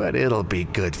 but it'll be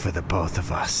good for the both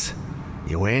of us.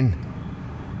 You in?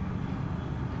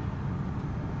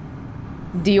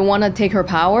 Do you want to take her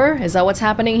power? Is that what's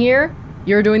happening here?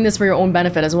 You're doing this for your own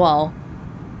benefit as well.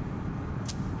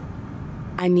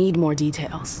 I need more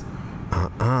details.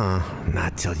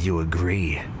 Not till you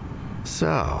agree. So,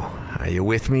 are you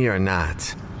with me or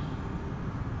not?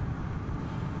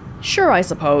 Sure, I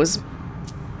suppose.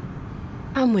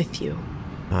 I'm with you.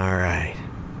 All right.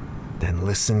 Then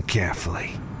listen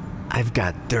carefully. I've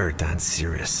got dirt on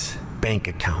Ceres. Bank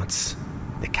accounts.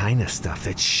 The kind of stuff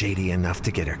that's shady enough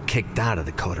to get her kicked out of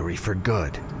the coterie for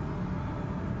good.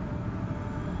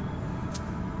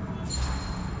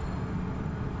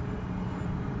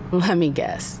 Let me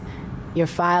guess. Your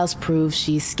files prove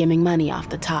she's skimming money off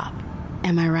the top.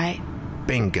 Am I right?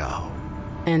 Bingo.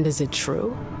 And is it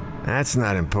true? That's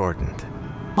not important.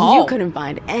 You couldn't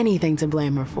find anything to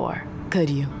blame her for, could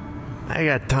you? I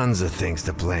got tons of things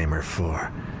to blame her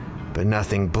for, but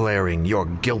nothing blaring "you're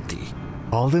guilty."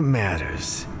 All that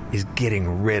matters is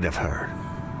getting rid of her.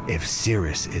 If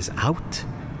Ceres is out,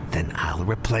 then I'll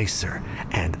replace her,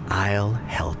 and I'll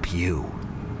help you.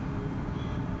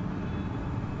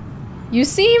 You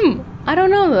seem... I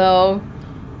don't know, though.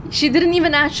 She didn't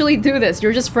even actually do this.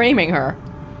 You're just framing her.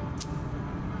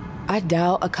 I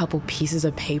doubt a couple pieces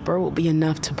of paper will be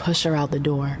enough to push her out the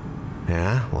door.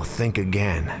 Yeah? Well, think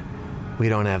again. We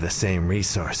don't have the same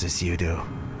resources you do.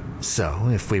 So,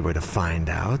 if we were to find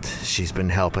out she's been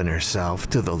helping herself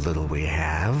to the little we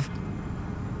have...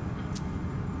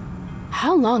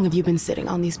 How long have you been sitting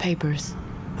on these papers?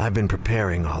 I've been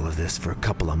preparing all of this for a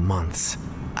couple of months.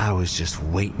 I was just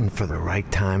waiting for the right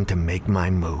time to make my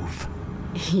move.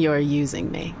 You're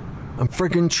using me. I'm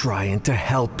friggin' trying to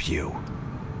help you.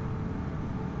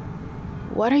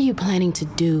 What are you planning to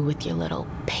do with your little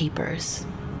papers?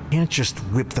 Can't just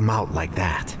whip them out like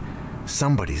that.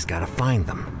 Somebody's gotta find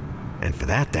them. And for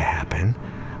that to happen,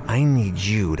 I need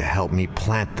you to help me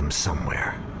plant them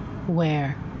somewhere.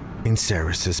 Where? In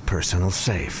Ceres's personal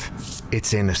safe.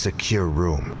 It's in a secure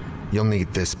room. You'll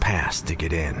need this pass to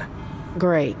get in.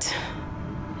 Great.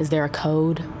 Is there a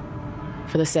code?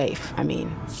 For the safe, I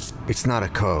mean. It's not a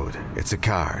code, it's a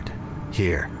card.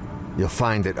 Here, you'll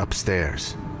find it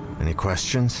upstairs. Any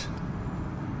questions?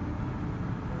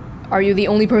 Are you the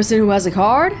only person who has a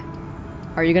card?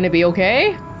 Are you gonna be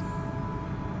okay?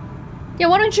 Yeah,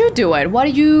 why don't you do it? Why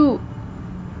do you...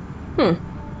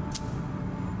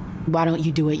 Why don't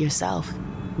you do it yourself?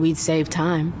 We'd save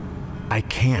time. I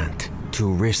can't.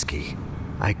 Too risky.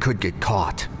 I could get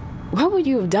caught. What would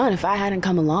you have done if I hadn't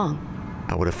come along?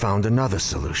 I would have found another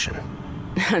solution.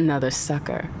 Another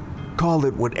sucker. Call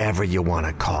it whatever you want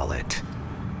to call it.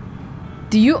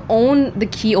 Do you own the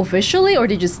key officially, or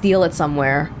did you steal it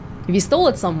somewhere? If you stole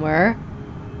it somewhere,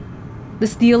 the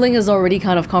stealing is already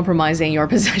kind of compromising your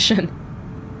possession.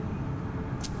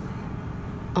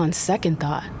 On second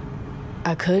thought,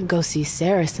 I could go see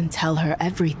Ceres and tell her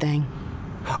everything.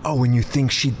 Oh, and you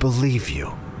think she'd believe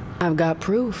you? I've got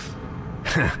proof.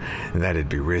 That'd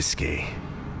be risky.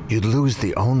 You'd lose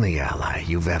the only ally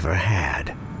you've ever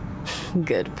had.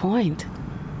 Good point.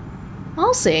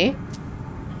 I'll see.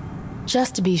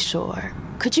 Just to be sure,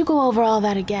 could you go over all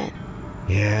that again?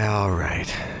 Yeah, all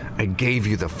right. I gave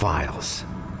you the files.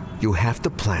 You have to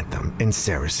plant them in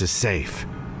Ceres' safe.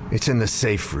 It's in the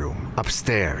safe room,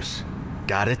 upstairs.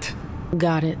 Got it?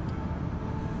 Got it.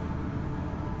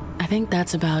 I think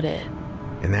that's about it.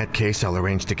 In that case, I'll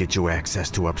arrange to get you access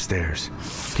to upstairs.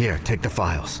 Here, take the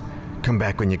files. Come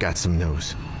back when you got some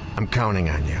news. I'm counting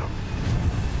on you.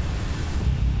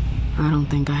 I don't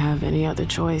think I have any other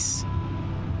choice.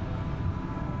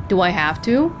 Do I have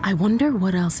to? I wonder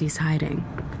what else he's hiding.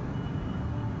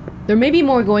 There may be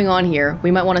more going on here.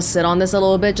 We might want to sit on this a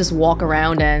little bit, just walk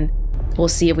around, and we'll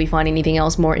see if we find anything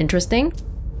else more interesting.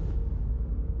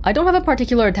 I don't have a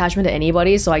particular attachment to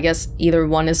anybody, so I guess either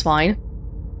one is fine.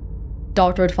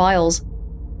 doctorate files.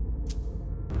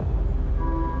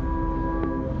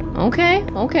 Okay,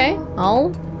 okay.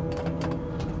 I'll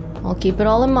keep it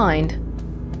all in mind.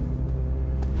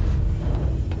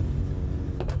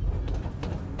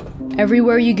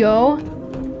 Everywhere you go,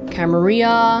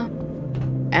 Camarilla,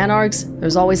 Anarchs,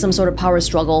 there's always some sort of power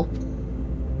struggle.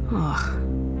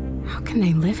 Ugh, how can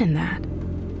they live in that?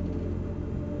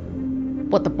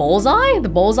 What, the bullseye? The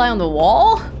bullseye on the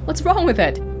wall? What's wrong with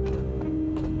it?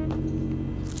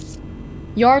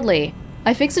 Yardley,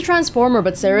 I fixed the transformer,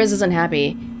 but Ceres isn't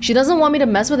happy. She doesn't want me to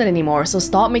mess with it anymore, so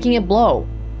stop making it blow.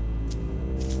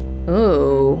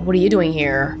 Ooh, what are you doing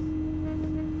here?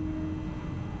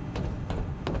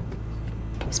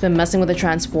 He's been messing with the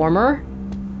transformer?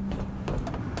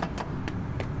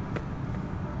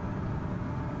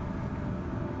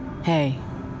 Hey.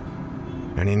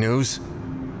 Any news?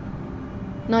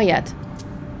 Not yet.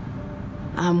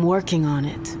 I'm working on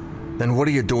it. Then what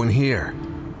are you doing here?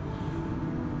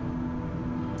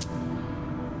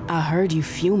 I heard you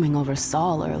fuming over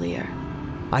Saul earlier.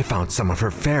 I found some of her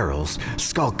ferals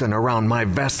skulking around my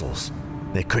vessels.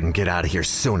 They couldn't get out of here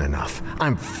soon enough.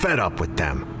 I'm fed up with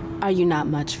them. Are you not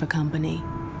much for company?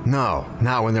 No,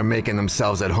 not when they're making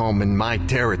themselves at home in my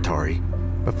territory.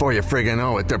 Before you friggin'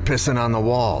 know it, they're pissing on the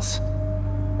walls.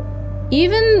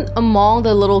 Even among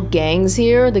the little gangs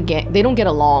here, they don't get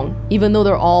along, even though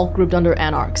they're all grouped under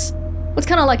Anarchs. It's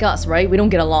kind of like us, right? We don't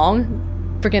get along.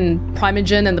 Freaking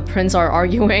Primogen and the Prince are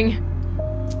arguing.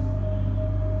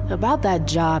 About that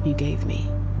job you gave me.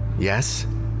 Yes?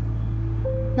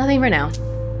 Nothing right now.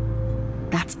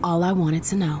 That's all I wanted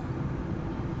to know.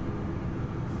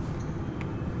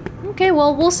 Okay,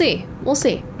 well, we'll see. We'll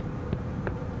see.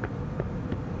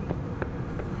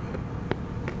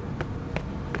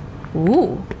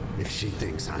 Ooh. If she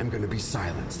thinks I'm gonna be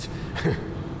silenced.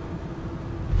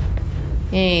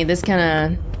 Hey, this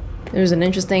kinda... There's an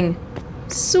interesting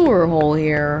sewer hole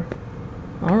here.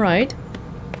 Alright.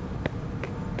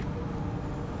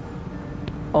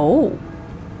 Oh.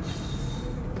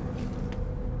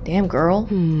 Damn, girl.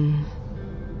 Who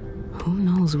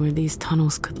knows where these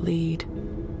tunnels could lead?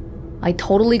 I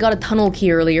totally got a tunnel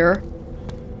key earlier.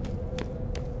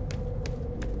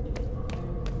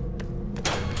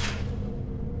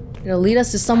 It'll lead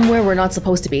us to somewhere we're not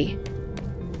supposed to be.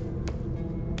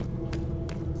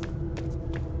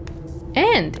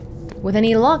 And, with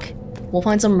any luck, we'll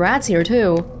find some rats here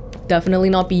too. Definitely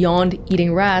not beyond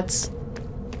eating rats.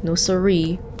 No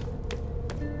siree.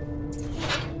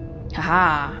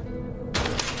 Haha.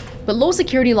 But low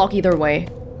security lock either way.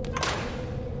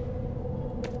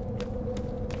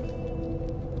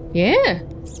 Yeah.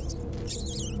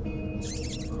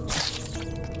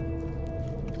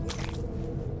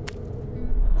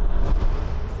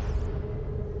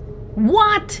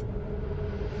 What?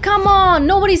 Come on,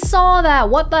 nobody saw that.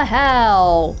 What the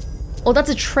hell? Oh, that's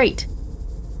a trait.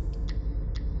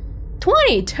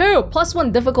 22 plus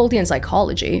 1 difficulty in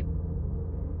psychology.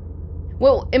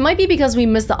 Well, it might be because we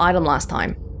missed the item last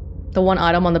time. The one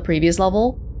item on the previous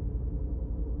level.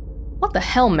 What the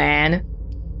hell, man?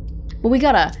 But we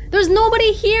gotta... There's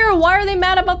nobody here! Why are they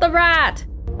mad about the rat?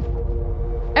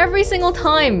 Every single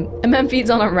time Emem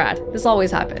feeds on a rat. This always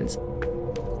happens.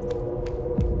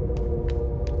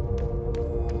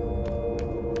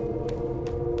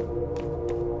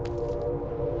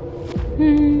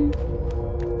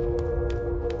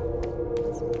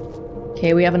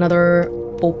 Okay, we have another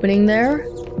opening there.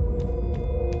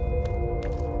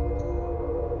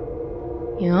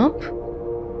 Yup.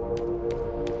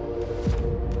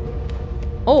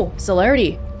 Oh,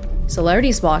 celerity.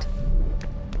 Celerity spot.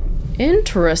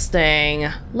 Interesting.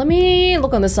 Let me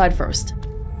look on this side first.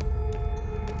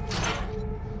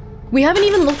 We haven't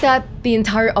even looked at the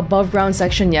entire above ground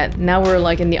section yet. Now we're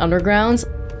like in the undergrounds.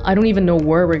 I don't even know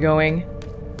where we're going.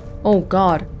 Oh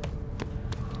god.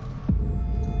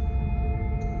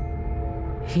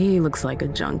 He looks like a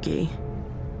junkie.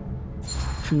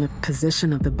 From the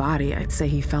position of the body, I'd say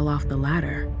he fell off the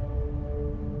ladder.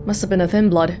 Must have been a thin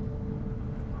blood.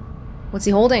 What's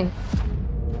he holding?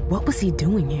 What was he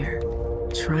doing here?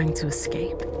 Trying to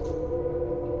escape?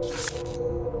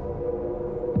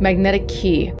 Magnetic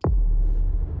key.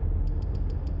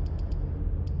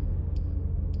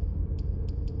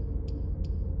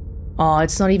 Oh,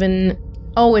 it's not even...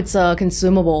 Oh, it's a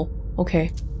consumable.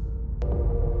 Okay.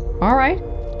 Alright.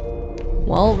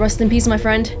 Well, rest in peace, my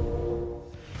friend.